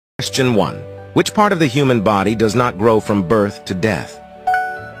Question 1. Which part of the human body does not grow from birth to death?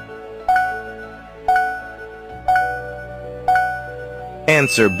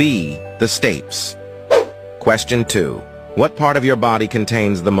 Answer B. The stapes. Question 2. What part of your body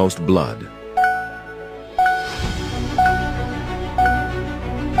contains the most blood?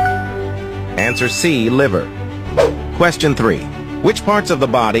 Answer C. Liver. Question 3. Which parts of the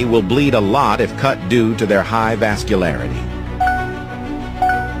body will bleed a lot if cut due to their high vascularity?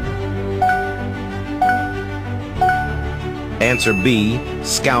 Answer B.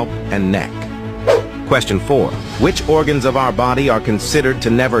 Scalp and neck. Question 4. Which organs of our body are considered to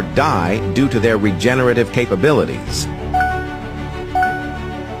never die due to their regenerative capabilities?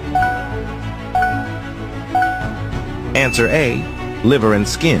 Answer A. Liver and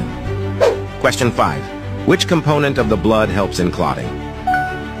skin. Question 5. Which component of the blood helps in clotting?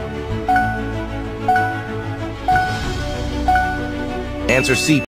 Answer C.